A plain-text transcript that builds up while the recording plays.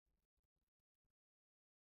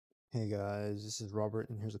Hey guys, this is Robert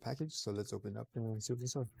and here's a package, so let's open it up and see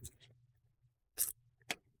what's inside.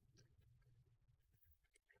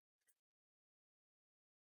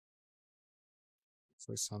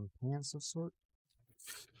 So some pants of sort,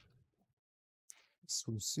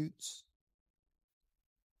 swimsuit,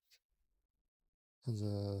 has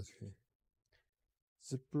a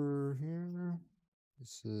zipper here.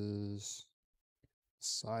 This is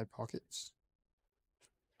side pockets.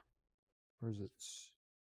 Where is it?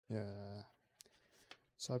 Yeah,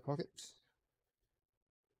 side pockets.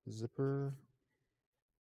 Zipper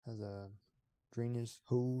has a drainage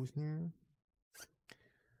hose here.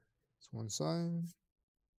 It's one side.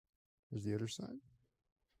 There's the other side.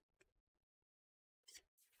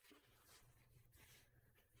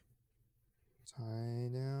 Tie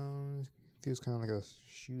down. Feels kind of like a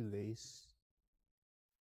shoelace.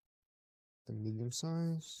 The medium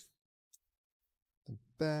size. The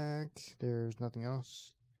back. There's nothing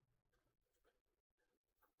else.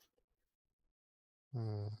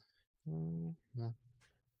 No,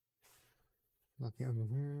 nothing under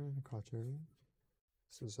here. The crotch area.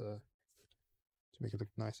 This is to make it look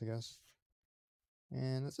nice, I guess.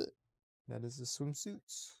 And that's it. That is the swimsuit.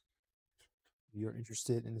 If you're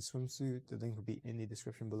interested in the swimsuit, the link will be in the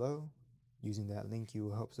description below. Using that link, you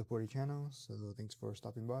will help support the channel. So thanks for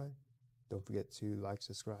stopping by. Don't forget to like,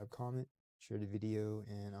 subscribe, comment, share the video,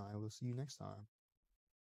 and I will see you next time.